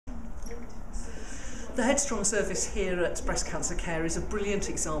The Headstrong service here at Breast Cancer Care is a brilliant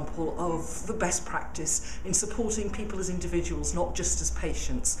example of the best practice in supporting people as individuals, not just as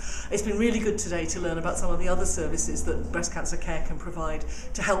patients. It's been really good today to learn about some of the other services that Breast Cancer Care can provide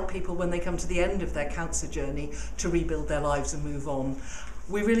to help people when they come to the end of their cancer journey to rebuild their lives and move on.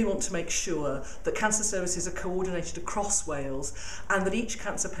 We really want to make sure that cancer services are coordinated across Wales and that each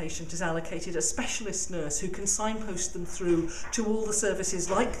cancer patient is allocated a specialist nurse who can signpost them through to all the services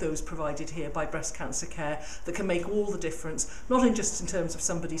like those provided here by Breast Cancer Care that can make all the difference, not just in terms of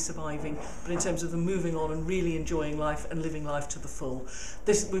somebody surviving, but in terms of them moving on and really enjoying life and living life to the full.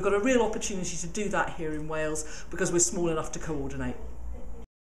 We've got a real opportunity to do that here in Wales because we're small enough to coordinate.